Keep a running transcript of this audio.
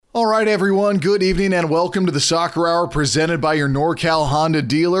right, everyone. Good evening and welcome to the Soccer Hour presented by your NorCal Honda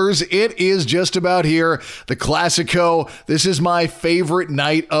dealers. It is just about here, the Clasico. This is my favorite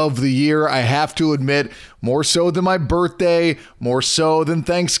night of the year, I have to admit. More so than my birthday, more so than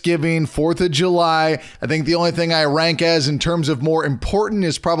Thanksgiving, 4th of July. I think the only thing I rank as in terms of more important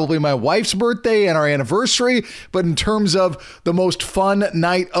is probably my wife's birthday and our anniversary. But in terms of the most fun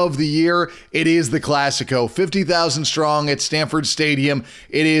night of the year, it is the Clasico. 50,000 strong at Stanford Stadium.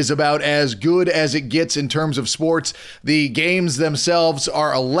 It is about as good as it gets in terms of sports. The games themselves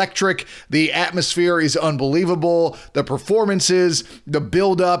are electric. The atmosphere is unbelievable. The performances, the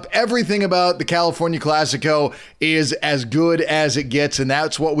build-up, everything about the California Clasico is as good as it gets, and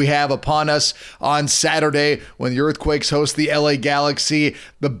that's what we have upon us on Saturday when the Earthquakes host the LA Galaxy.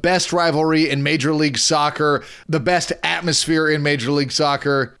 The best rivalry in Major League Soccer, the best atmosphere in Major League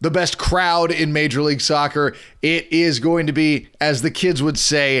Soccer, the best crowd in Major League Soccer. It is going to be, as the kids would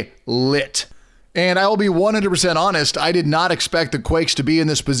say, lit. And I will be 100% honest, I did not expect the Quakes to be in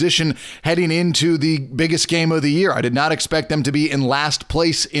this position heading into the biggest game of the year. I did not expect them to be in last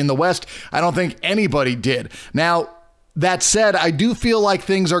place in the West. I don't think anybody did. Now, that said, I do feel like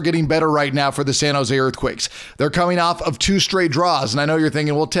things are getting better right now for the San Jose Earthquakes. They're coming off of 2 straight draws, and I know you're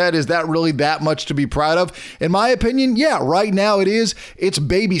thinking, well, Ted, is that really that much to be proud of? In my opinion, yeah, right now it is. It's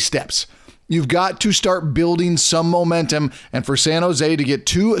baby steps. You've got to start building some momentum, and for San Jose to get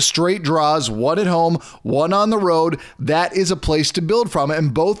 2 straight draws, 1 at home, 1 on the road, that is a place to build from,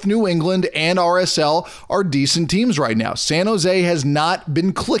 and both New England and RSL are decent teams right now. San Jose has not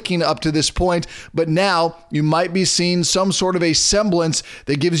been clicking up to this point, but now you might be seeing some sort of a semblance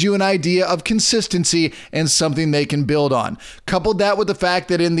that gives you an idea of consistency and something they can build on. Coupled that with the fact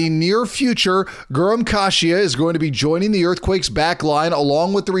that in the near future, Guram Kasia is going to be joining the Earthquakes back line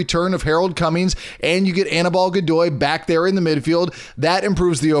along with the return of Harold Cummings, and you get Anibal Godoy back there in the midfield. That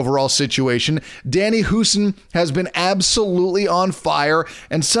improves the overall situation. Danny Houston has been absolutely on fire,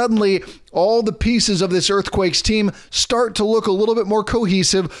 and suddenly all the pieces of this Earthquakes team start to look a little bit more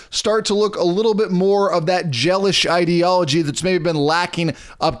cohesive, start to look a little bit more of that gelish ideology that's maybe been lacking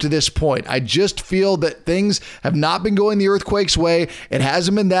up to this point. I just feel that things have not been going the Earthquakes' way. It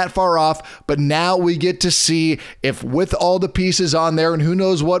hasn't been that far off, but now we get to see if with all the pieces on there, and who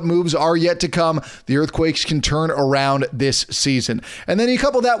knows what moves are yet to come, the Earthquakes can turn around this season. And then you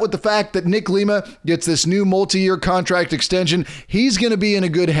couple that with the fact that Nick Lima gets this new multi-year contract extension. He's going to be in a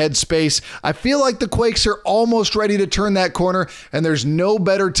good headspace. I feel like the Quakes are almost ready to turn that corner, and there's no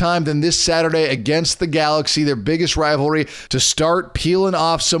better time than this Saturday against the Galaxy, their biggest rivalry, to start peeling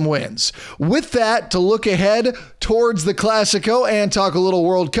off some wins. With that, to look ahead towards the Clasico and talk a little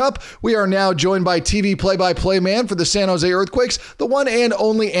World Cup, we are now joined by TV play-by-play man for the San Jose Earthquakes, the one and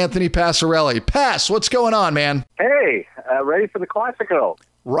only Anthony Passarelli. Pass, what's going on, man? Hey, ready for the Clasico.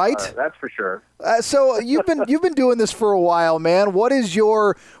 Right? That's for sure. So you've been doing this for a while, man. What's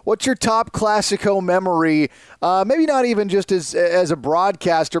your top Clasico memory? Maybe not even just as a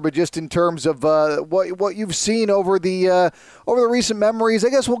broadcaster, but just in terms of what you've seen over the recent memories. I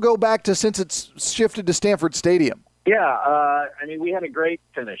guess we'll go back to since it's shifted to Stanford Stadium. Yeah, I mean, we had a great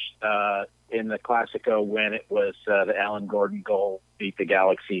finish in the Clasico when it was the Alan Gordon goal beat the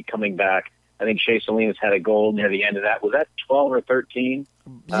Galaxy coming back. I think Shea Salinas had a goal near the end of that. Was that 12 or 13?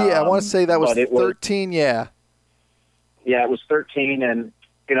 Yeah, I want to say that was 13, yeah. Yeah, it was 13, and,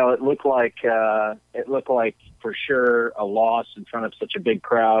 it looked like for sure a loss in front of such a big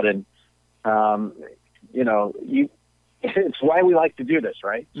crowd, and, it's why we like to do this,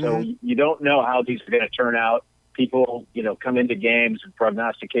 right? Mm-hmm. So you don't know how these are going to turn out. People, come into games and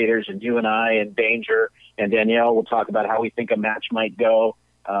prognosticators, and you and I and Danger and Danielle will talk about how we think a match might go.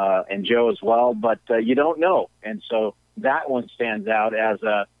 And Joe as well, but you don't know. And so that one stands out as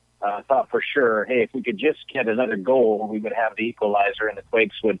a thought for sure, hey, if we could just get another goal, we would have the equalizer and the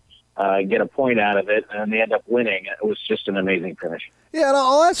Quakes would get a point out of it, and they end up winning. It was just an amazing finish. Yeah, and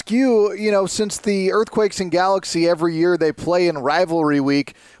I'll ask you, since the Earthquakes and Galaxy every year they play in rivalry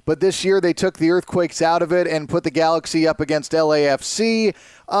week, but this year they took the Earthquakes out of it and put the Galaxy up against LAFC.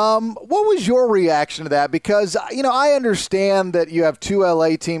 What was your reaction to that? Because, I understand that you have 2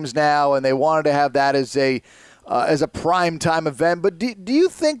 LA teams now and they wanted to have that as a prime time event, but do you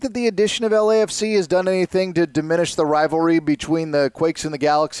think that the addition of LAFC has done anything to diminish the rivalry between the Quakes and the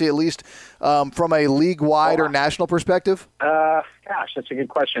Galaxy, at least from a league-wide or national perspective? Gosh, that's a good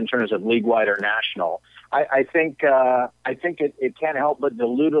question in terms of league-wide or national. I think it can't help but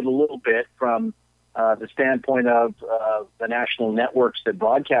dilute it a little bit from the standpoint of the national networks that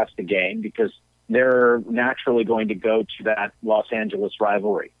broadcast the game, because they're naturally going to go to that Los Angeles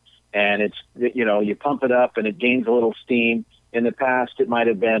rivalry. And it's, you pump it up and it gains a little steam. in the past, it might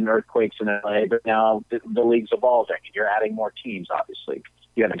have been earthquakes in LA, but now the league's evolving. You're adding more teams, obviously.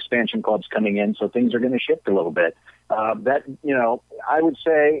 You have expansion clubs coming in, so things are going to shift a little bit. I would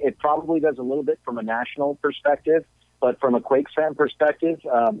say it probably does a little bit from a national perspective, but from a Quakes fan perspective,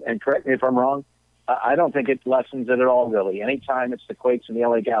 and correct me if I'm wrong, I don't think it lessens it at all, really. Anytime it's the Quakes and the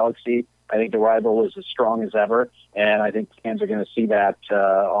LA Galaxy, I think the rival is as strong as ever, and I think fans are going to see that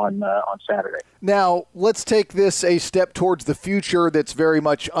on Saturday. Now, let's take this a step towards the future that's very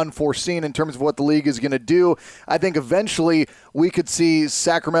much unforeseen in terms of what the league is going to do. I think eventually we could see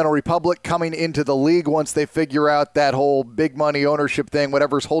Sacramento Republic coming into the league once they figure out that whole big money ownership thing,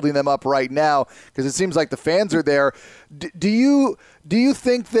 whatever's holding them up right now, because it seems like the fans are there. Do you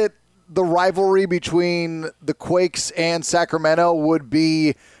think that the rivalry between the Quakes and Sacramento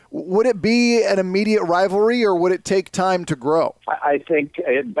would it be an immediate rivalry, or would it take time to grow? I think,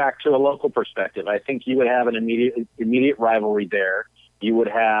 back to a local perspective, I think you would have an immediate rivalry there. You would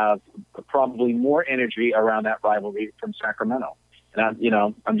have probably more energy around that rivalry from Sacramento.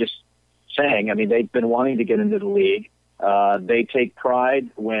 And I'm just saying, I mean, they've been wanting to get into the league. They take pride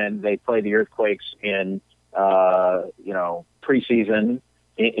when they play the Earthquakes in, preseason,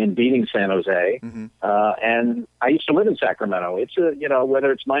 in beating San Jose. Mm-hmm. And I used to live in Sacramento. It's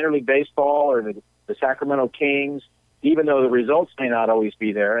whether it's minor league baseball or the Sacramento Kings, even though the results may not always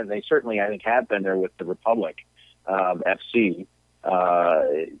be there, and they certainly, I think, have been there with the Republic FC.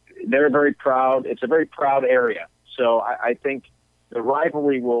 They're very proud. It's a very proud area. So I think the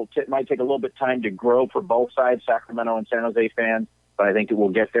rivalry might take a little bit of time to grow for both sides, Sacramento and San Jose fans. But I think it will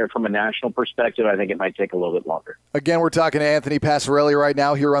get there from a national perspective. I think it might take a little bit longer. Again, we're talking to Anthony Passarelli right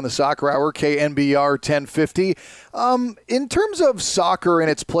now here on the Soccer Hour, KNBR 1050. In terms of soccer and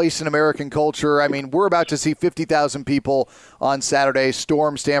its place in American culture, I mean, we're about to see 50,000 people on Saturday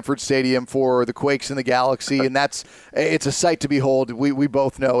storm Stanford Stadium for the Quakes and the Galaxy, and it's a sight to behold. We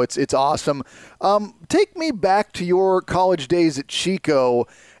both know it's awesome. Take me back to your college days at Chico.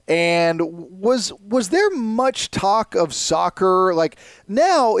 And was there much talk of soccer? Like,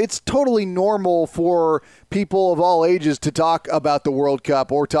 now it's totally normal for people of all ages to talk about the World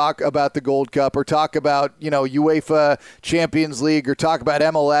Cup or talk about the Gold Cup or talk about, UEFA Champions League or talk about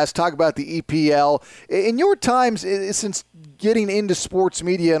MLS, talk about the EPL. In your times, since getting into sports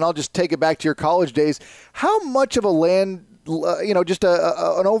media, and I'll just take it back to your college days, how much of an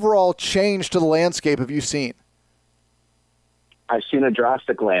overall change to the landscape have you seen? I've seen a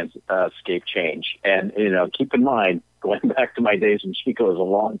drastic landscape change. And, keep in mind, going back to my days in Chico was a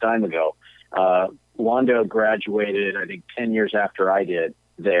long time ago. Wando graduated, I think, 10 years after I did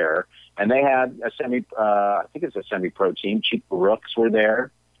there. And they had a semi-pro team. Chico Rooks were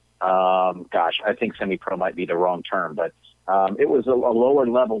there. I think semi-pro might be the wrong term. But it was a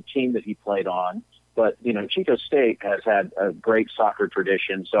lower-level team that he played on. But, Chico State has had a great soccer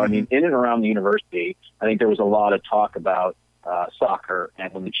tradition. So, I mean, in and around the university, I think there was a lot of talk about soccer,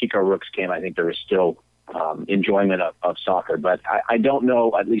 and when the Chico Rooks came, I think there was still enjoyment of soccer. But I don't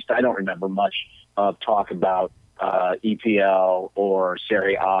know, at least I don't remember much of talk about EPL or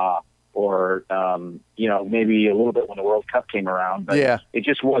Serie A or, maybe a little bit when the World Cup came around. But It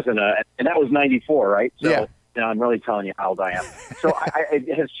just wasn't and that was 94, right? So, yeah. I'm really telling you how old I am. So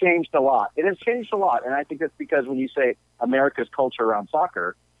it has changed a lot. It has changed a lot, and I think that's because when you say America's culture around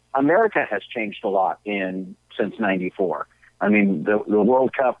soccer, America has changed a lot since 94. I mean, the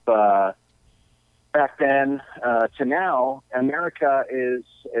World Cup back then to now, America is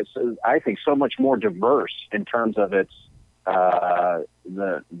I think so much more diverse in terms of its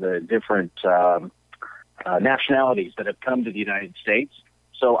the different nationalities that have come to the United States.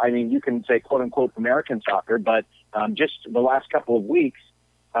 So I mean, you can say quote unquote American soccer, but just the last couple of weeks,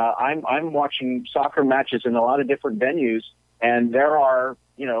 I'm watching soccer matches in a lot of different venues, and there are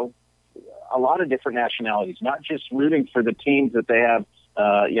a lot of different nationalities, not just rooting for the teams that they have,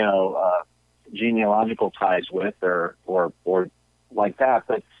 genealogical ties with or like that.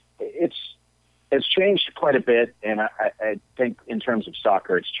 But it's changed quite a bit. And I think in terms of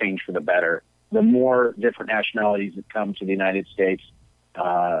soccer, it's changed for the better. The more different nationalities that come to the United States,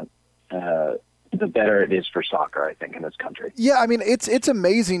 the better it is for soccer, I think, in this country. Yeah, I mean, it's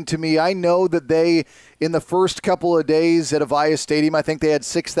amazing to me. I know that they, in the first couple of days at Avaya Stadium, I think they had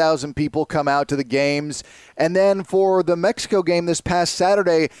 6,000 people come out to the games. And then for the Mexico game this past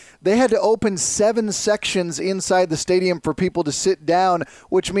Saturday, they had to open 7 sections inside the stadium for people to sit down,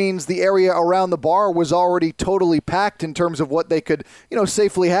 which means the area around the bar was already totally packed in terms of what they could,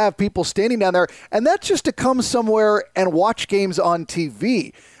 safely have people standing down there. And that's just to come somewhere and watch games on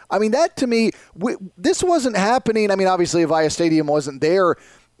TV. I mean, that to me, this wasn't happening. I mean, obviously, Avaya Stadium wasn't there,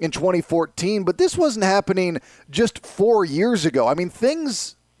 in 2014, but this wasn't happening just 4 years ago. I mean,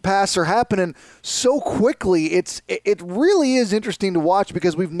 things are happening so quickly. It really is interesting to watch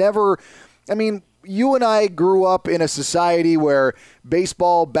because we've never, I mean, you and I grew up in a society where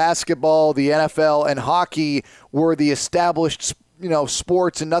baseball, basketball, the NFL, and hockey were the established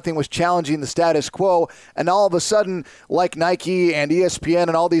sports, and nothing was challenging the status quo. And all of a sudden, like Nike and ESPN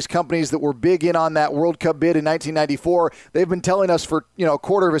and all these companies that were big in on that World Cup bid in 1994, they've been telling us for a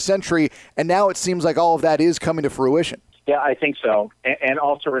quarter of a century, and now it seems like all of that is coming to fruition. Yeah, I think so. And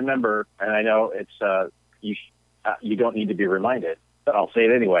also remember, and I know it's you don't need to be reminded, but I'll say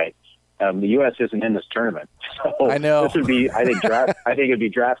it anyway. The U.S. isn't in this tournament, so I know this would be. I think it'd be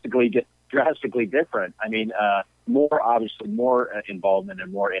drastically different. I mean, more involvement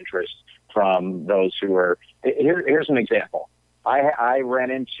and more interest from those who are. Here's an example. I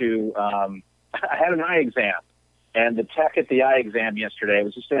ran into. I had an eye exam, and the tech at the eye exam yesterday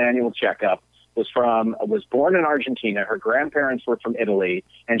was just an annual checkup. Was born in Argentina. Her grandparents were from Italy,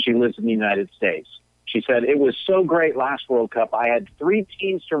 and she lives in the United States. She said, it was so great last World Cup. I had 3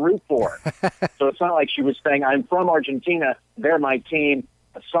 teams to root for. So it's not like she was saying, I'm from Argentina. They're my team.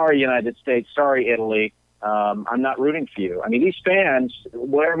 Sorry, United States. Sorry, Italy. I'm not rooting for you. I mean, these fans,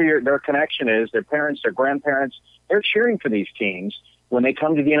 whatever their connection is, their parents, their grandparents, they're cheering for these teams when they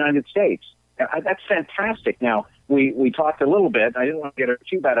come to the United States. And that's fantastic. Now, we talked a little bit. I didn't want to get her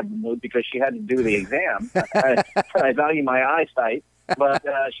too bad of a mood because she had to do the exam. I value my eyesight. But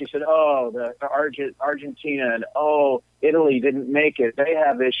she said, the Argentina and, Italy didn't make it. They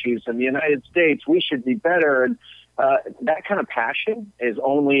have issues. And the United States, we should be better. And that kind of passion is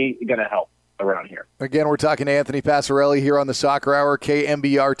only going to help around here. Again, we're talking to Anthony Passarelli here on the Soccer Hour,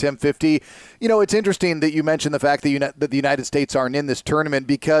 KMBR 1050. It's interesting that you mentioned the fact that the United States aren't in this tournament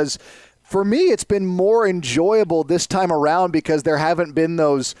because for me, it's been more enjoyable this time around because there haven't been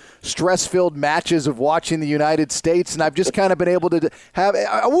those stress-filled matches of watching the United States, and I've just kind of been able to have –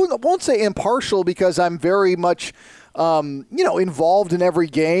 I won't say impartial because I'm very much involved in every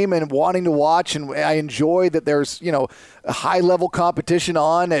game and wanting to watch, and I enjoy that there's, a high-level competition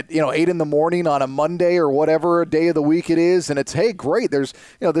on at, 8 in the morning on a Monday or whatever day of the week it is, and it's, hey, great, there's,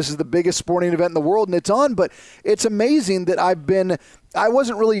 this is the biggest sporting event in the world, and it's on, but it's amazing that I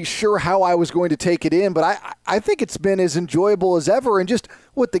wasn't really sure how I was going to take it in, but I think it's been as enjoyable as ever. And just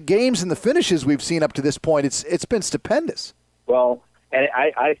with the games and the finishes we've seen up to this point, it's been stupendous. Well, and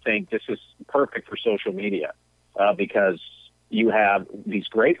I think this is perfect for social media because you have these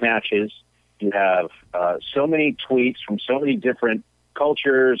great matches. You have so many tweets from so many different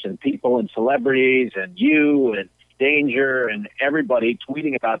cultures and people and celebrities and you and Danger and everybody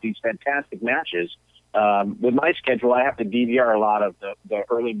tweeting about these fantastic matches. With my schedule, I have to DVR a lot of the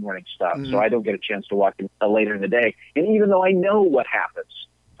early morning stuff, so I don't get a chance to watch it later in the day. And even though I know what happens,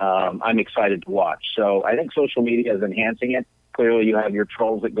 I'm excited to watch. So I think social media is enhancing it. Clearly, you have your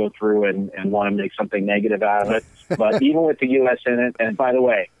trolls that go through and want to make something negative out of it. But even with the U.S. in it, and by the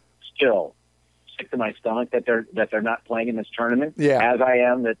way, still sick to my stomach that they're not playing in this tournament. Yeah. As I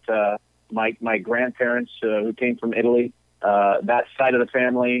am that my grandparents who came from Italy. That side of the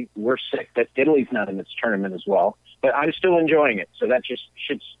family, we're sick that Italy's not in this tournament as well. But I'm still enjoying it. So that just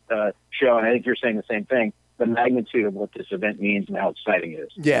should show, and I think you're saying the same thing, the magnitude of what this event means and how exciting it is.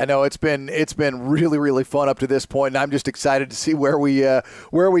 Yeah, no, it's been really, really fun up to this point, and I'm just excited to see where we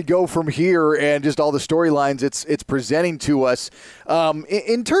go from here and just all the storylines it's presenting to us.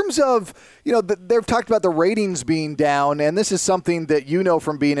 In terms of, they've talked about the ratings being down, and this is something that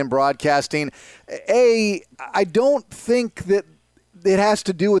from being in broadcasting. I don't think that it has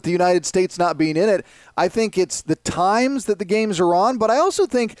to do with the United States not being in it. I think it's the times that the games are on, but I also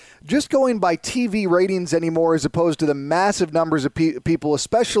think just going by TV ratings anymore as opposed to the massive numbers of people,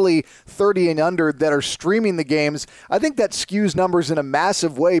 especially 30 and under, that are streaming the games, I think that skews numbers in a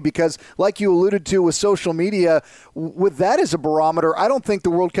massive way because, like you alluded to with social media, with that as a barometer, I don't think the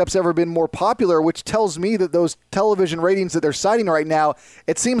World Cup's ever been more popular, which tells me that those television ratings that they're citing right now,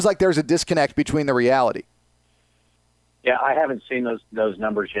 it seems like there's a disconnect between the reality. Yeah, I haven't seen those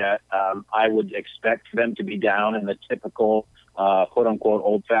numbers yet. I would expect them to be down in the typical, quote unquote,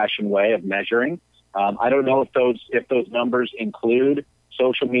 old-fashioned way of measuring. I don't know if those numbers include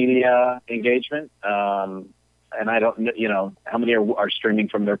social media engagement, and I don't, how many are streaming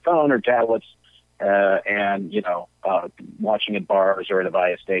from their phone or tablets, and watching at bars or at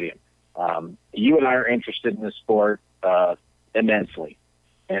Avaya Stadium. You and I are interested in the sport immensely,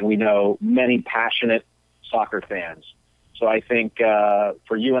 and we know many passionate soccer fans. So I think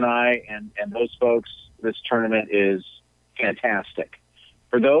for you and I and those folks, this tournament is fantastic.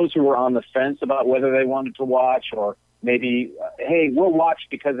 For those who were on the fence about whether they wanted to watch or maybe, hey, we'll watch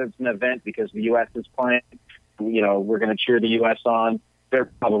because it's an event, because the U.S. is playing. We're going to cheer the U.S. on. They're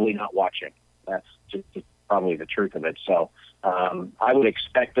probably not watching. That's just probably the truth of it. So I would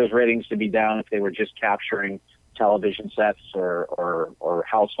expect those ratings to be down if they were just capturing television sets or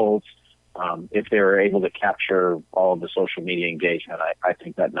households. If they were able to capture all of the social media engagement, I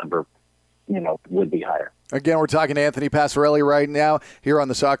think that number, would be higher. Again, we're talking to Anthony Passarelli right now here on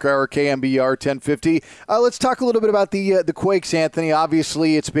the Soccer Hour, KMBR 1050. Let's talk a little bit about the Quakes, Anthony.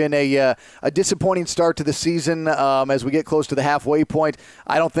 Obviously, it's been a disappointing start to the season as we get close to the halfway point.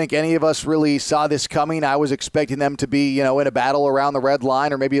 I don't think any of us really saw this coming. I was expecting them to be, in a battle around the red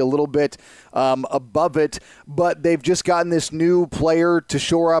line or maybe a little bit above it. But they've just gotten this new player to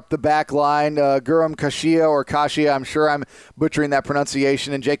shore up the back line, Guram Kashia. I'm sure I'm butchering that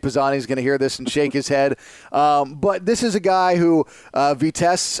pronunciation, and Jake Pisani is going to hear this and shake his head. But this is a guy who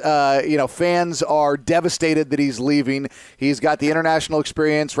Vitesse, fans are devastated that he's leaving. He's got the international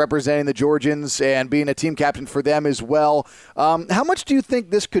experience representing the Georgians and being a team captain for them as well. How much do you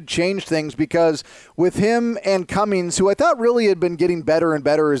think this could change things? Because with him and Cummings, who I thought really had been getting better and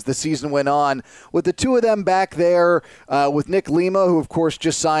better as the season went on, with the two of them back there, with Nick Lima, who of course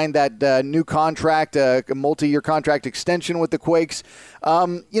just signed that new contract, a multi-year contract extension with the Quakes,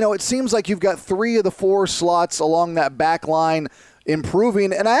 it seems like you've got 3 of the 4 slots along that back line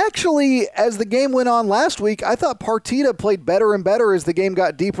improving. And I actually, as the game went on last week, I thought Partita played better and better as the game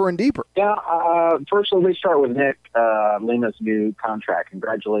got deeper and deeper. Yeah, first let me start with Nick Lima's new contract.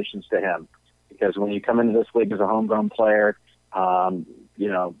 Congratulations to him. Because when you come into this league as a homegrown player, that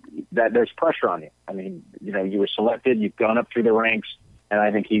there's pressure on you. I mean, you were selected, you've gone up through the ranks, and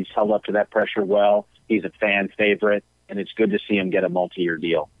I think he's held up to that pressure well. He's a fan favorite, and it's good to see him get a multi-year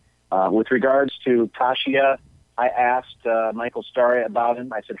deal. With regards to Kashia, I asked Michael Starry about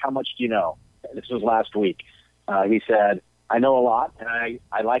him. I said, how much do you know? This was last week. He said, I know a lot, and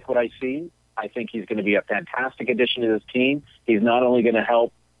I like what I see. I think he's going to be a fantastic addition to this team. He's not only going to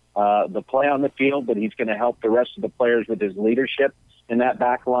help the play on the field, but he's going to help the rest of the players with his leadership in that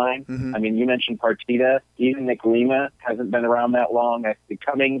back line. Mm-hmm. I mean, you mentioned Partita. Even Nick Lima hasn't been around that long. I think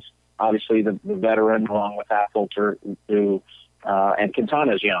Cummings, obviously the veteran, along with Affolter, and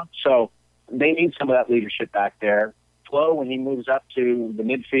Quintana's young. So they need some of that leadership back there. Flo, when he moves up to the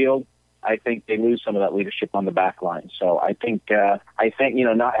midfield, I think they lose some of that leadership on the back line. So I think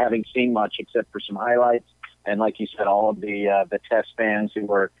not having seen much except for some highlights, and like you said, all of the Test fans who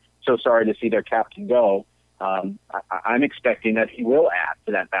were so sorry to see their captain go, I'm expecting that he will add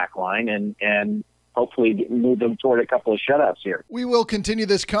to that back line and hopefully move them toward a couple of shutouts here. We will continue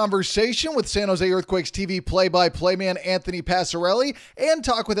this conversation with San Jose Earthquakes TV play-by-play man Anthony Passarelli and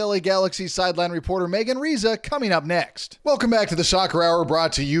talk with LA Galaxy sideline reporter Megan Reza coming up next. Welcome back to the Soccer Hour,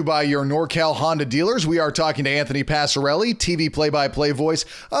 brought to you by your NorCal Honda dealers. We are talking to Anthony Passarelli, TV play-by-play voice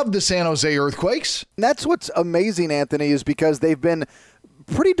of the San Jose Earthquakes. And that's what's amazing, Anthony, is because they've been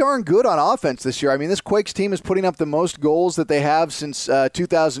pretty darn good on offense this year. I mean, this Quakes team is putting up the most goals that they have since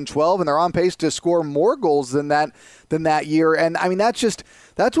 2012, and they're on pace to score more goals than that year. And I mean, that's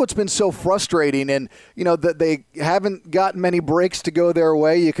what's been so frustrating. And that they haven't gotten many breaks to go their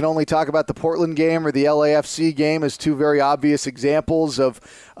way. You can only talk about the Portland game or the LAFC game as two very obvious examples of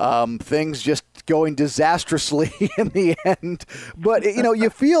things just going disastrously in the end. But you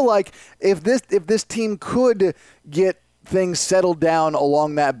feel like if this team could get things settled down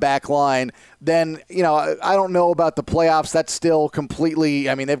along that back line, then, I don't know about the playoffs. That's still completely,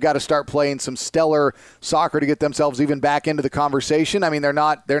 they've got to start playing some stellar soccer to get themselves even back into the conversation. I mean, they're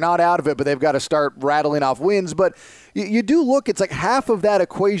not out of it, but they've got to start rattling off wins. But you do look, it's like half of that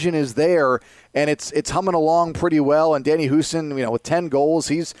equation is there, and it's humming along pretty well. And Danny Houston, with 10 goals,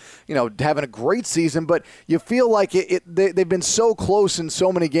 he's, having a great season. But you feel like they've been so close in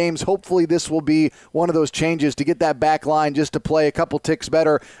so many games. Hopefully this will be one of those changes to get that back line just to play a couple ticks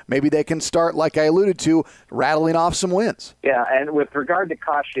better. Maybe they can start, like I alluded to, rattling off some wins. Yeah, and with regard to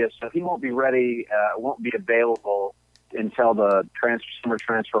Kashia, so he won't be ready, won't be available until the summer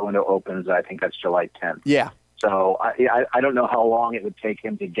transfer window opens. I think that's July 10th. Yeah. So I don't know how long it would take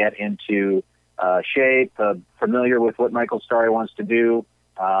him to get into shape, familiar with what Michael Starry wants to do,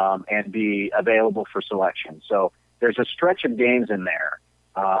 and be available for selection. So there's a stretch of games in there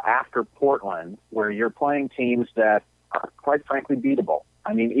after Portland where you're playing teams that are, quite frankly, beatable.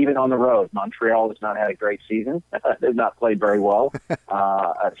 I mean, even on the road, Montreal has not had a great season. They've not played very well.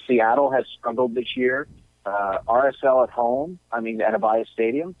 Seattle has struggled this year. RSL at home, at Avaya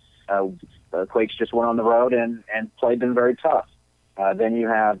Stadium, the Quakes just went on the road and played them very tough. Then you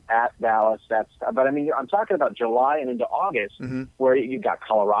have at Dallas. But I'm talking about July and into August, where you've got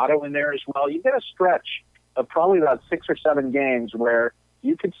Colorado in there as well. You get a stretch probably about 6 or 7 games where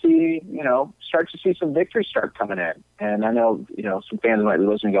you could see, start to see some victories start coming in. And I know, some fans might be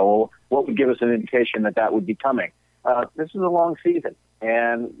listening and go, well, what would give us an indication that would be coming? This is a long season.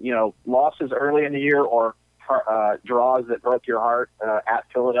 And, losses early in the year or draws that broke your heart at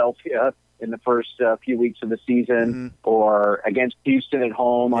Philadelphia in the first few weeks of the season or against Houston at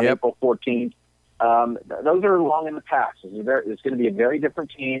home on April 14th. Those are long in the past. It's going to be a very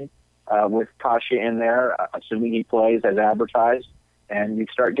different team with Kasha in there, assuming he plays as advertised. And you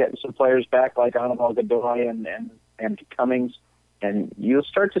start getting some players back like Anibal Godoy and Cummings, and you'll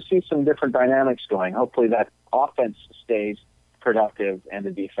start to see some different dynamics going. Hopefully that offense stays productive and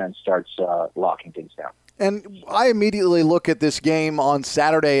the defense starts locking things down. And I immediately look at this game on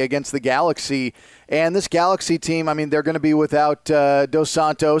Saturday against the Galaxy, and this Galaxy team, I mean, they're going to be without Dos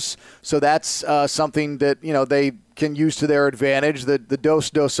Santos, so that's something that, they can use to their advantage, the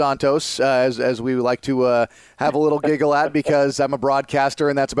Dos Santos, as we like to have a little giggle at, because I'm a broadcaster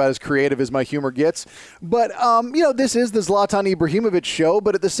and that's about as creative as my humor gets. But, this is the Zlatan Ibrahimovic show,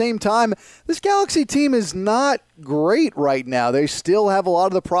 but at the same time, this Galaxy team is not great right now. They still have a lot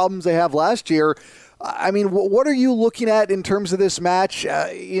of the problems they have last year. I mean, what are you looking at in terms of this match? How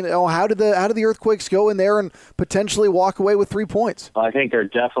did the Earthquakes go in there and potentially walk away with 3 points? Well, I think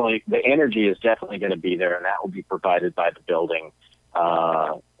the energy is definitely going to be there, and that will be provided by the building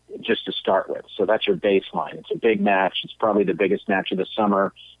just to start with. So that's your baseline. It's a big match. It's probably the biggest match of the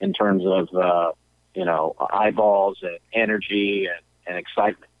summer in terms of eyeballs and energy and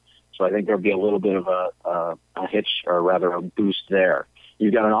excitement. So I think there'll be a little bit of a hitch, or rather a boost there.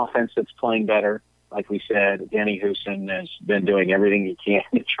 You've got an offense that's playing better. Like we said, Danny Houston has been doing everything he can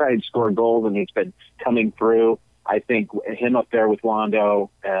to try and score goals, and he's been coming through. I think him up there with Wando,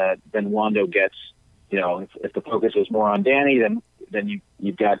 then Wando gets, if the focus is more on Danny, then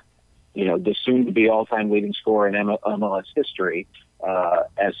you've got, the soon-to-be all-time leading scorer in MLS history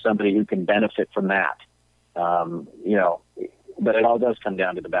as somebody who can benefit from that. But it all does come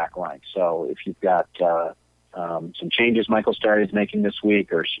down to the back line. So if you've got some changes Michael Starry is making this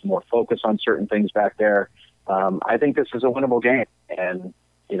week, or more focus on certain things back there, I think this is a winnable game. And,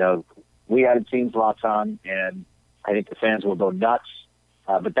 we hadn't seen Zlatan, and I think the fans will go nuts.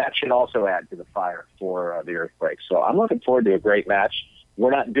 But that should also add to the fire for the Earthquakes. So I'm looking forward to a great match.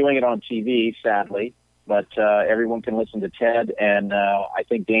 We're not doing it on TV, sadly, but everyone can listen to Ted, and I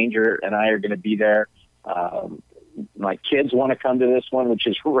think Danger and I are going to be there. My kids want to come to this one, which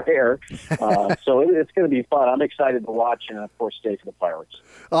is rare. So it's going to be fun. I'm excited to watch and, of course, stay for the fireworks.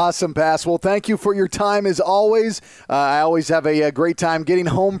 Awesome, Pass. Well, thank you for your time as always. I always have a great time getting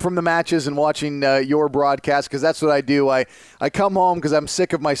home from the matches and watching your broadcast, because that's what I do. I come home because I'm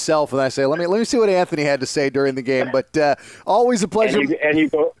sick of myself, and I say, let me see what Anthony had to say during the game. But always a pleasure.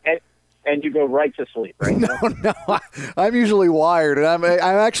 And you go right to sleep, right? No, I'm usually wired, and I'm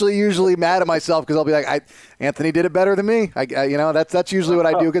actually usually mad at myself because I'll be like, Anthony did it better than me. That's usually what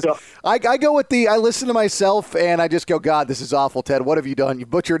I do, because I go with I listen to myself and I just go, God, this is awful, Ted. What have you done? You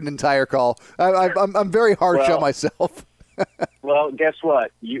butchered an entire call. I'm very harsh on myself. Well, guess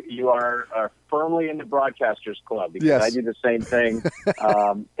what? You are firmly in the Broadcasters Club, because yes. I do the same thing.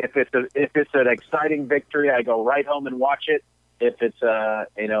 If it's an exciting victory, I go right home and watch it. If it's a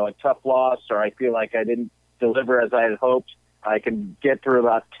tough loss, or I feel like I didn't deliver as I had hoped, I can get through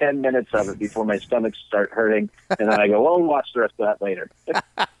about 10 minutes of it before my stomach starts hurting, and then I go, well, we'll watch the rest of that later.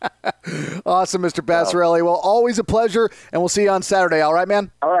 Awesome, Mr. Passarelli. Well, always a pleasure, and we'll see you on Saturday. All right,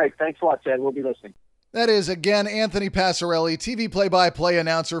 man? All right. Thanks a lot, Ted. We'll be listening. That is, again, Anthony Passarelli, TV play-by-play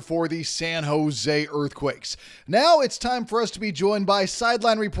announcer for the San Jose Earthquakes. Now it's time for us to be joined by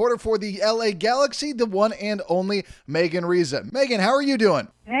sideline reporter for the LA Galaxy, the one and only Megan Reza. Megan, how are you doing?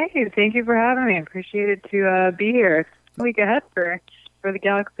 Hey, thank you for having me. I appreciate it to be here. It's a week ahead for the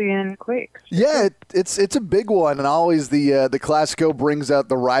Galaxy and Quakes. Yeah, it's a big one, and always the Clasico brings out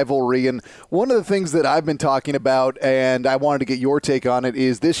the rivalry. And one of the things that I've been talking about, and I wanted to get your take on it,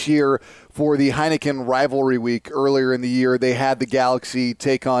 is this year for the Heineken Rivalry Week earlier in the year, they had the Galaxy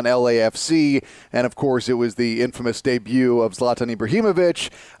take on LAFC, and of course it was the infamous debut of Zlatan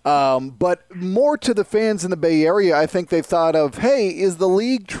Ibrahimovic. But more to the fans in the Bay Area, I think they thought of, hey, is the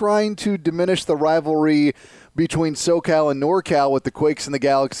league trying to diminish the rivalry between SoCal and NorCal with the Quakes and the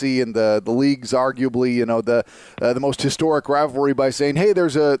Galaxy, and the league's arguably, the most historic rivalry, by saying, hey,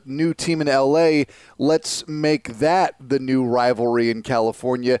 there's a new team in LA, let's make that the new rivalry in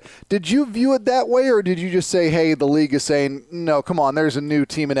California. Did you view it that way, or did you just say, hey, the league is saying, no, come on, there's a new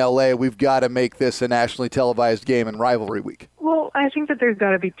team in LA, we've got to make this a nationally televised game in rivalry week? Well, I think that there's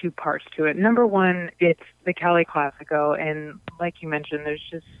got to be two parts to it. Number one, it's the Cali Clasico, and like you mentioned, there's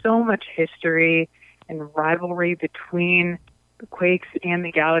just so much history and rivalry between the Quakes and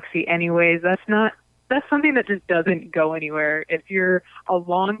the Galaxy anyways. That's something that just doesn't go anywhere. If you're a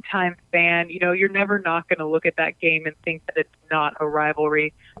longtime fan, you're never not going to look at that game and think that it's not a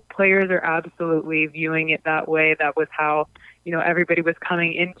rivalry. Players are absolutely viewing it that way. That was how, everybody was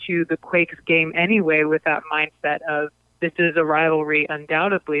coming into the Quakes game anyway with that mindset of this is a rivalry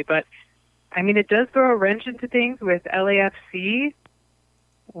undoubtedly. But, it does throw a wrench into things with LAFC.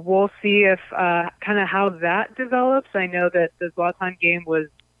 We'll see if kind of how that develops. I know that the Zlatan game was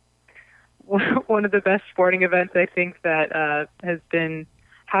one of the best sporting events I think that has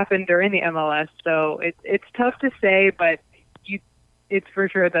happened during the MLS. So it's tough to say, but it's for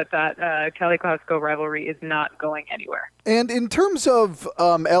sure that Cali Clasico rivalry is not going anywhere. And in terms of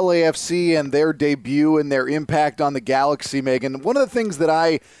LAFC and their debut and their impact on the Galaxy, Megan, one of the things that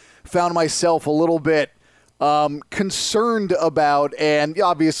I found myself a little bit concerned about, and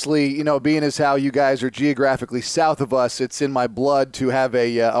obviously, being as how you guys are geographically south of us, it's in my blood to have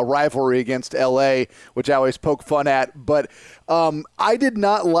a rivalry against LA, which I always poke fun at. But I did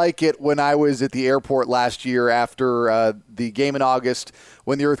not like it when I was at the airport last year after the game in August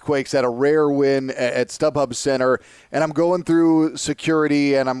when the Earthquakes had a rare win at StubHub Center, and I'm going through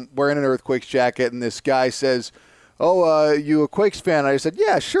security and I'm wearing an Earthquakes jacket, and this guy says, "Oh, you a Quakes fan?" I said,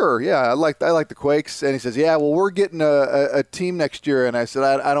 "Yeah, sure. Yeah, I like the Quakes." And he says, "Yeah, well, we're getting a team next year." And I said,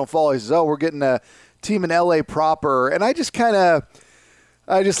 I don't follow. He says, "Oh, we're getting a team in LA proper." And I just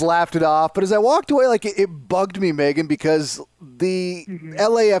laughed it off. But as I walked away, it bugged me, Megan, because the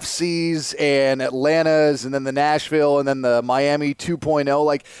LAFCs and Atlantas and then the Nashville and then the Miami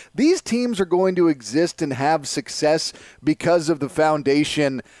 2.0, these teams are going to exist and have success because of the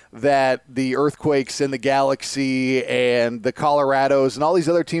foundation that the Earthquakes and the Galaxy and the Colorados and all these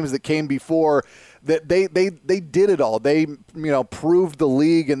other teams that came before, that they did it all. They proved the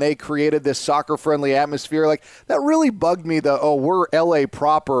league and they created this soccer friendly atmosphere. That really bugged me. We're LA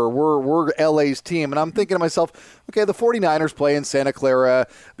proper. We're LA's team. And I'm thinking to myself, okay, the 49ers play in Santa Clara.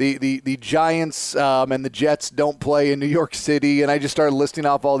 The Giants and the Jets don't play in New York City. And I just started listing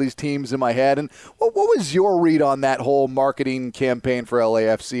off all these teams in my head. And what was your read on that whole marketing campaign for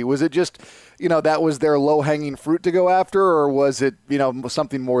LAFC? Was it just, that was their low hanging fruit to go after, or was it,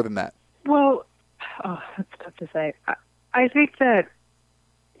 something more than that? Well, that's tough to say. I think that,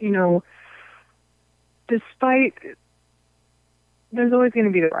 despite, there's always going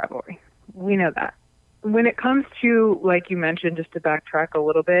to be the rivalry. We know that. When it comes to, like you mentioned, just to backtrack a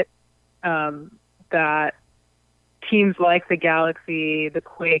little bit, that teams like the Galaxy, the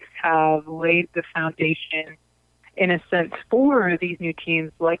Quakes have laid the foundation, in a sense, for these new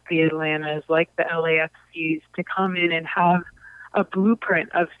teams like the Atlantas, like the LAFCs, to come in and have a blueprint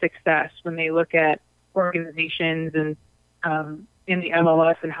of success when they look at organizations and in the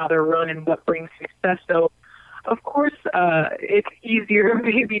MLS and how they're run and what brings success. So, of course, it's easier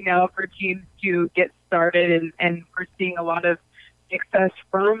maybe now for teams to get started, and we're seeing a lot of success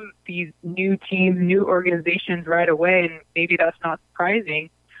from these new teams, new organizations right away, and maybe that's not surprising.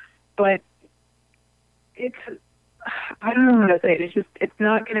 But I don't know how to say it. It's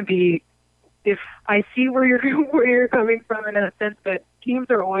not going to be. If I see where you're coming from in a sense that teams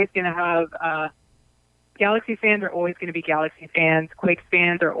are always going to have Galaxy fans are always going to be Galaxy fans. Quakes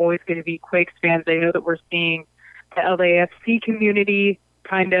fans are always going to be Quakes fans. I know that we're seeing the LAFC community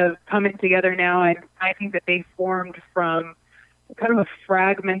kind of coming together now, and I think that they formed from kind of a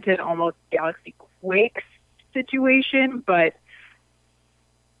fragmented, almost Galaxy Quakes situation. But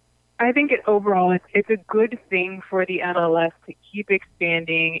I think overall it's a good thing for the MLS to keep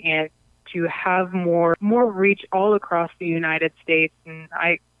expanding and to have more reach all across the United States. And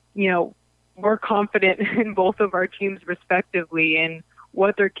we're confident in both of our teams respectively in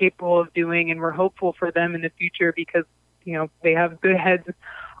what they're capable of doing, and we're hopeful for them in the future because, they have good heads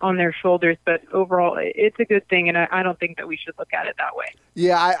on their shoulders. But overall, it's a good thing, and I don't think that we should look at it that way.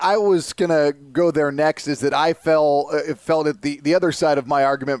 Yeah, I was going to go there next, is that I felt at the other side of my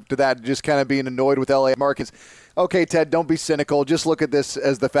argument to that, just kind of being annoyed with LA markets. Okay, Ted, don't be cynical. Just look at this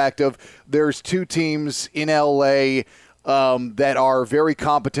as the fact of there's two teams in LA that are very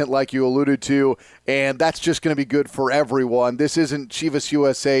competent, like you alluded to, and that's just going to be good for everyone. This isn't Chivas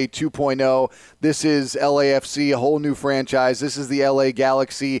USA 2.0. This is LAFC, a whole new franchise. This is the LA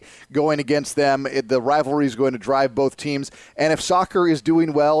Galaxy going against them. The rivalry is going to drive both teams. And if soccer is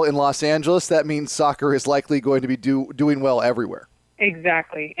doing well in Los Angeles, that means soccer is likely going to be doing well everywhere.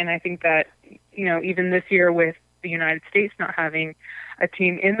 Exactly. And I think that, even this year with the United States not having a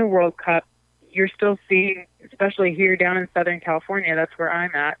team in the World Cup, you're still seeing, especially here down in Southern California, that's where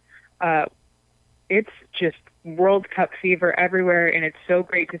I'm at, it's just World Cup fever everywhere, and it's so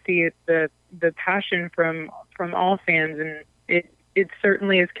great to see the passion from all fans, and it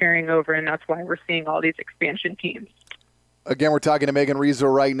certainly is carrying over, and that's why we're seeing all these expansion teams. Again, we're talking to Megan Reza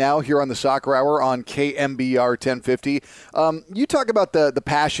right now here on the Soccer Hour on KMBR 1050. You talk about the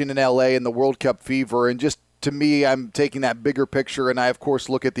passion in LA and the World Cup fever, and just to me, I'm taking that bigger picture, and I, of course,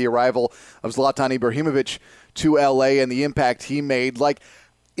 look at the arrival of Zlatan Ibrahimovic to LA and the impact he made. Like,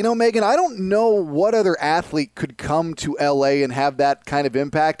 you know, Megan, I don't know what other athlete could come to LA and have that kind of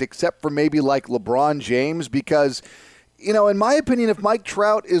impact except for maybe like LeBron James, because, you know, in my opinion, if Mike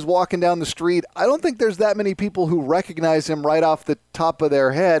Trout is walking down the street, I don't think there's that many people who recognize him right off the top of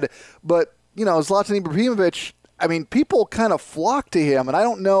their head. But, you know, Zlatan Ibrahimovic, I mean, people kind of flock to him, and I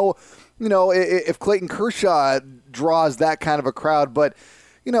don't know, you know, if Clayton Kershaw draws that kind of a crowd, but,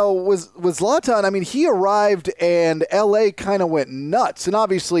 you know, with Zlatan, I mean, he arrived and L.A. kind of went nuts. And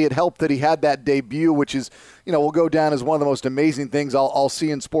obviously it helped that he had that debut, which is, you know, will go down as one of the most amazing things I'll see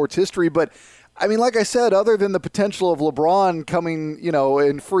in sports history. But, I mean, like I said, other than the potential of LeBron coming, you know,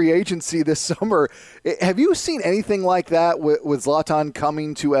 in free agency this summer, have you seen anything like that with Zlatan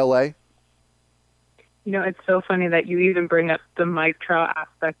coming to L.A.? You know, it's so funny that you even bring up the Mike Trout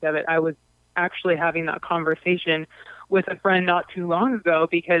aspect of it. I was actually having that conversation with a friend not too long ago,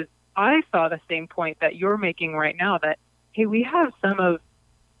 because I saw the same point that you're making right now, that, hey, we have some of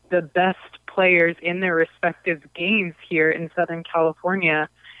the best players in their respective games here in Southern California,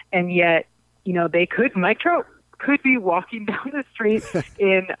 and yet, you know, Mike Trout could be walking down the street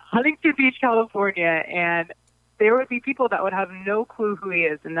in Huntington Beach, California, and there would be people that would have no clue who he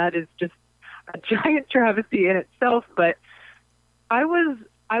is, and that is just a giant travesty in itself. But I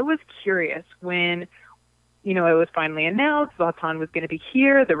was curious when, you know, it was finally announced Zlatan was going to be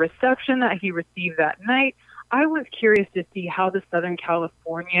here, the reception that he received that night. I was curious to see how the Southern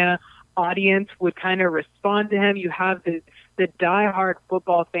California audience would kind of respond to him. You have the diehard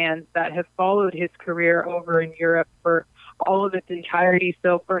football fans that have followed his career over in Europe for all of its entirety.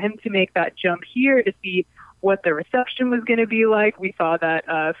 So for him to make that jump here to see what the reception was going to be like, we saw that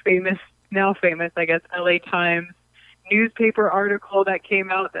now famous, I guess, LA Times newspaper article that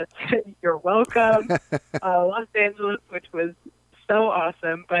came out that said, "You're welcome, Los Angeles," which was so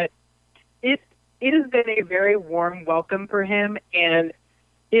awesome. But it has been a very warm welcome for him, and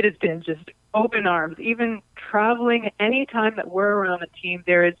it has been just open arms. Even traveling, anytime that we're around a team,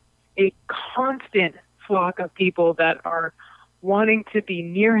 there is a constant flock of people that are wanting to be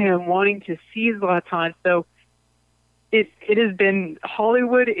near him, wanting to see Zlatan. So it has been,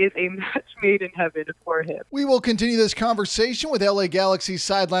 Hollywood is a match made in heaven for him. We will continue this conversation with LA Galaxy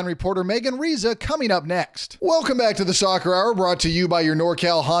sideline reporter Megan Reza coming up next. Welcome back to the Soccer Hour, brought to you by your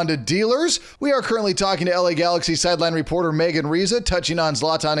NorCal Honda dealers. We are currently talking to LA Galaxy sideline reporter Megan Reza, touching on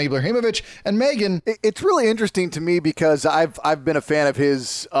Zlatan Ibrahimovic. And Megan, it's really interesting to me because I've been a fan of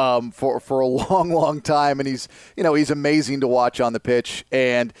his for a long time, and he's amazing to watch on the pitch,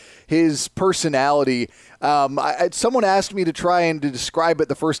 and his personality. Someone asked me to try and to describe it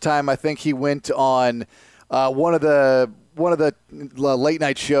the first time. I think he went on one of the late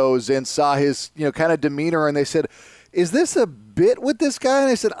night shows and saw his kind of demeanor, and they said, "Is this a bit with this guy?" And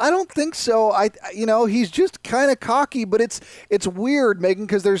I said, "I don't think so. He's just kind of cocky, but it's weird, Megan,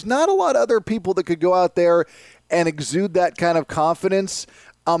 because there's not a lot of other people that could go out there and exude that kind of confidence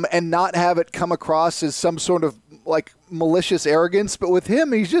and not have it come across as some sort of like malicious arrogance. But with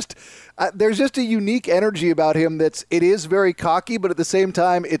him, he's just there's just a unique energy about him it is very cocky, but at the same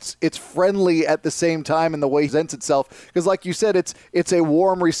time it's friendly at the same time in the way he presents itself. Because like you said, it's a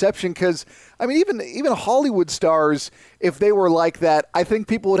warm reception. Because I mean, even Hollywood stars, if they were like that, I think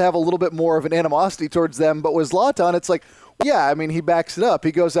people would have a little bit more of an animosity towards them. But with Zlatan, it's like, yeah, I mean, he backs it up.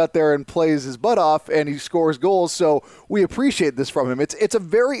 He goes out there and plays his butt off, and he scores goals. So we appreciate this from him. It's a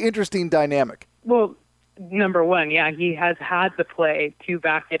very interesting dynamic. Well, number one, yeah, he has had the play to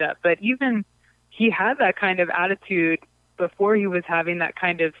back it up. But even he had that kind of attitude before he was having that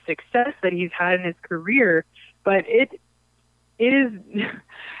kind of success that he's had in his career. But it's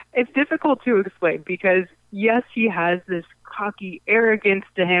difficult to explain because, yes, he has this cocky arrogance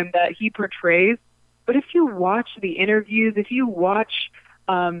to him that he portrays. But if you watch the interviews, if you watch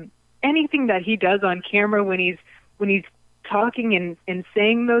anything that he does on camera when he's talking and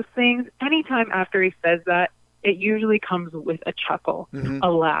saying those things, anytime after he says that, it usually comes with a chuckle,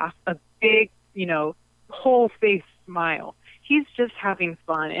 a laugh, a big, whole face smile. He's just having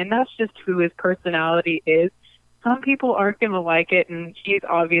fun, and that's just who his personality is. Some people aren't going to like it, and he's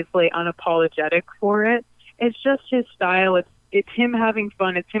obviously unapologetic for it. It's just his style. It's him having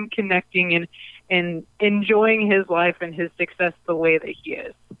fun. It's him connecting and enjoying his life and his success the way that he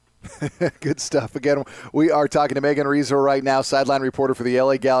is. Good stuff. Again, we are talking to Megan Reza right now, sideline reporter for the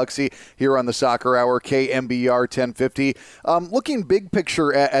LA Galaxy here on the Soccer Hour, KMBR 1050. Looking big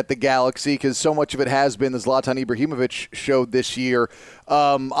picture at the Galaxy, because so much of it has been the Zlatan Ibrahimovic show this year.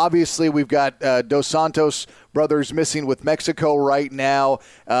 Obviously, we've got Dos Santos brothers missing with Mexico right now,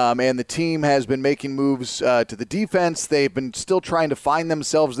 and the team has been making moves to the defense. They've been still trying to find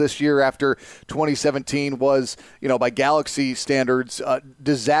themselves this year after 2017 was, by Galaxy standards,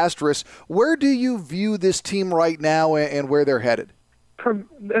 disastrous. Where do you view this team right now and where they're headed?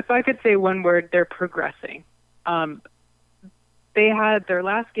 If I could say one word, they're progressing. They had their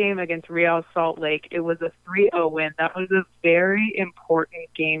last game against Real Salt Lake. It was a 3-0 win. That was a very important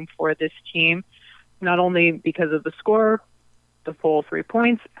game for this team, not only because of the score, the full 3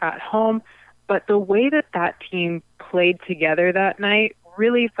 points at home, but the way that team played together that night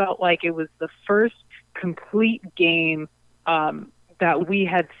really felt like it was the first complete game that we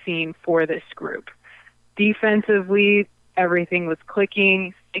had seen for this group. Defensively, everything was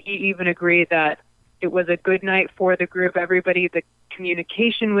clicking. Sticky even agreed that it was a good night for the group. Everybody, the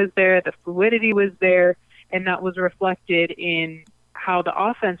communication was there, the fluidity was there, and that was reflected in how the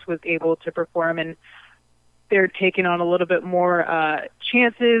offense was able to perform. And they're taking on a little bit more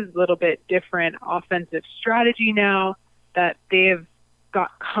chances, a little bit different offensive strategy now that they've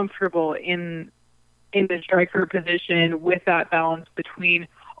got comfortable in the striker position with that balance between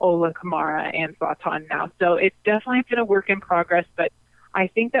Ola Kamara and Zlatan now. So it's definitely been a work in progress, but I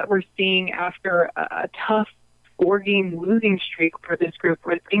think that we're seeing after a tough 4-game losing streak for this group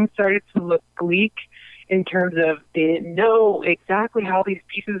where things started to look bleak in terms of they didn't know exactly how these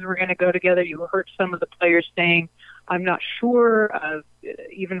pieces were going to go together. You heard some of the players saying, I'm not sure of,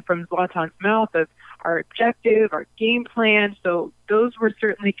 even from Zlatan's mouth, of our objective, our game plan. So those were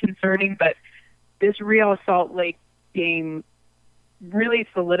certainly concerning, but this Real Salt Lake game really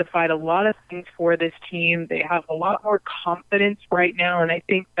solidified a lot of things for this team. They have a lot more confidence right now, and I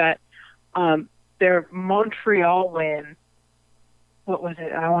think that their Montreal win, what was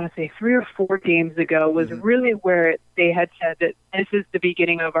it? I want to say 3 or 4 games ago, was really where they had said that this is the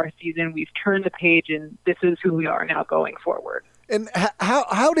beginning of our season. We've turned the page, and this is who we are now going forward. And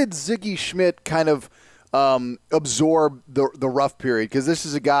how did Ziggy Schmidt kind of absorb the rough period? Because this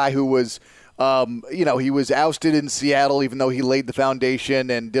is a guy who was he was ousted in Seattle, even though he laid the foundation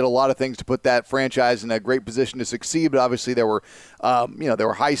and did a lot of things to put that franchise in a great position to succeed. But obviously there were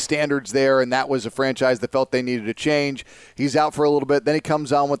high standards there, and that was a franchise that felt they needed to change. He's out for a little bit. Then he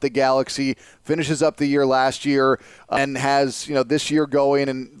comes on with the Galaxy, finishes up the year last year, and has, this year going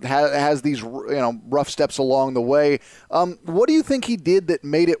and has these, rough steps along the way. What do you think he did that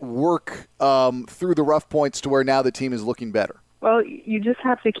made it work through the rough points to where now the team is looking better? Well, you just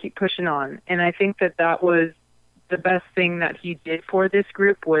have to keep pushing on. And I think that was the best thing that he did for this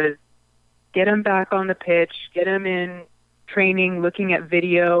group was get them back on the pitch, get them in training, looking at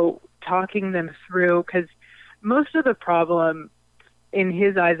video, talking them through. Because most of the problem in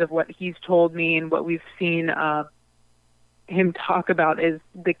his eyes of what he's told me and what we've seen him talk about is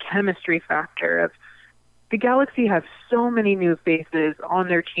the chemistry factor of the Galaxy have so many new faces on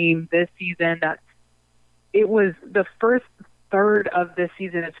their team this season that it was the first third of this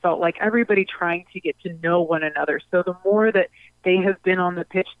season, it's felt like everybody trying to get to know one another. So the more that they have been on the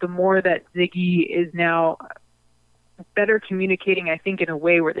pitch, the more that Ziggy is now better communicating, I think, in a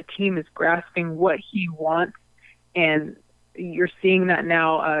way where the team is grasping what he wants. And you're seeing that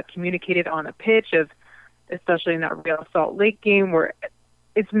now communicated on a pitch of, especially in that Real Salt Lake game, where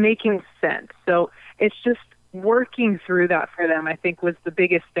it's making sense. So it's just working through that for them, I think, was the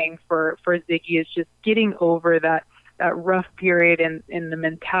biggest thing for Ziggy, is just getting over that rough period and the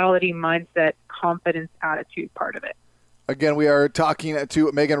mentality, mindset, confidence, attitude part of it. Again, we are talking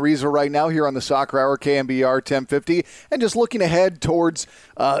to Megan Reza right now here on the Soccer Hour, KMBR 1050. And just looking ahead towards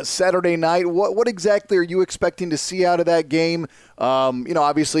Saturday night, what exactly are you expecting to see out of that game?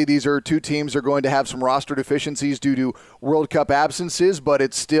 Obviously these are two teams that are going to have some roster deficiencies due to World Cup absences, but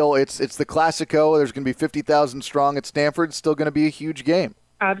it's the Clasico. There's going to be 50,000 strong at Stanford. It's still going to be a huge game.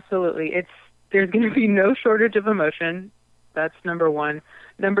 Absolutely. There's going to be no shortage of emotion. That's number one.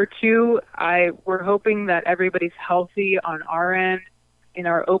 Number two, we're hoping that everybody's healthy on our end. In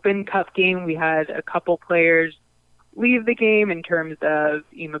our Open Cup game, we had a couple players leave the game in terms of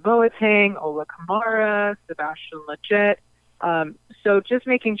Ima Boateng, Ola Kamara, Sebastian Lletget. So just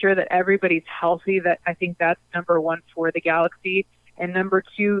making sure that everybody's healthy, that I think that's number one for the Galaxy. And number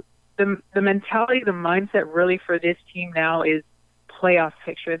two, the mentality, the mindset really for this team now is playoff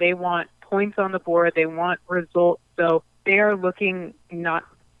picture. They want points on the board. They want results. So they are looking not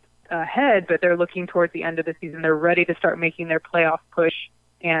ahead, but they're looking towards the end of the season. They're ready to start making their playoff push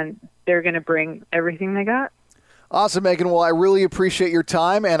and they're going to bring everything they got. Awesome, Megan. Well, I really appreciate your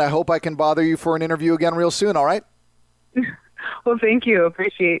time, and I hope I can bother you for an interview again real soon, all right? Well, thank you.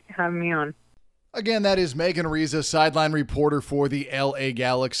 Appreciate having me on. Again, that is Megan Reza, sideline reporter for the LA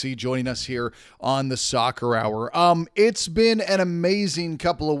Galaxy, joining us here on the Soccer Hour. It's been an amazing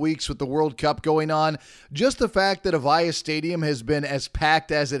couple of weeks with the World Cup going on. Just the fact that Avaya Stadium has been as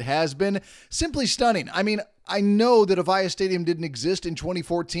packed as it has been, simply stunning. I mean, I know that Avaya Stadium didn't exist in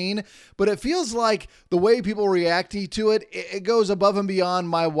 2014, but it feels like the way people react to it goes above and beyond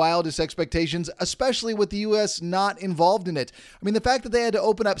my wildest expectations, especially with the U.S. not involved in it. I mean, the fact that they had to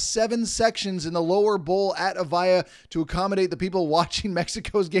open up 7 sections in the lower bowl at Avaya to accommodate the people watching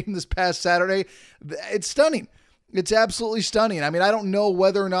Mexico's game this past Saturday, it's stunning. It's absolutely stunning. I mean, I don't know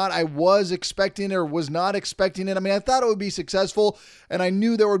whether or not I was expecting it or was not expecting it. I mean, I thought it would be successful, and I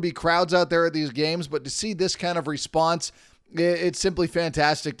knew there would be crowds out there at these games, but to see this kind of response, it's simply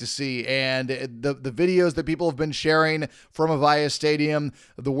fantastic to see. And the videos that people have been sharing from Avaya Stadium,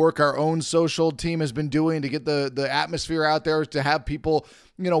 the work our own social team has been doing to get the atmosphere out there, to have people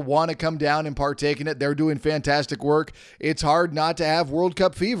want to come down and partake in it. They're doing fantastic work. It's hard not to have World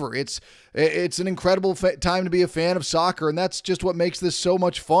Cup fever. It's an incredible time to be a fan of soccer, and that's just what makes this so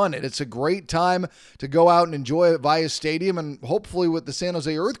much fun. And it's a great time to go out and enjoy Avaya Stadium, and hopefully with the San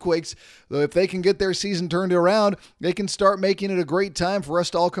Jose Earthquakes, if they can get their season turned around, they can start making it a great time for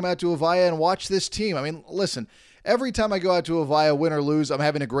us to all come out to Avaya and watch this team. I mean, listen, every time I go out to Avaya, win or lose, I'm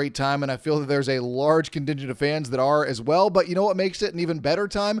having a great time, and I feel that there's a large contingent of fans that are as well. But you know what makes it an even better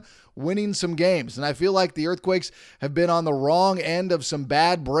time? Winning some games. And I feel like the Earthquakes have been on the wrong end of some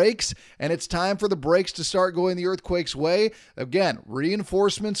bad breaks, and it's time for the breaks to start going the Earthquakes' way. Again,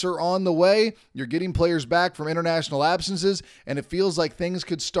 reinforcements are on the way. You're getting players back from international absences, and it feels like things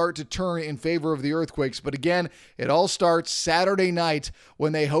could start to turn in favor of the Earthquakes. But again, it all starts Saturday night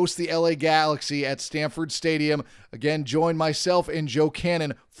when they host the LA Galaxy at Stanford Stadium. Again, join myself and Joe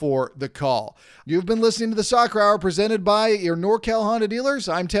Cannon for the call. You've been listening to the Soccer Hour presented by your NorCal Honda dealers.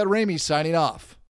 I'm Ted Ramey signing off.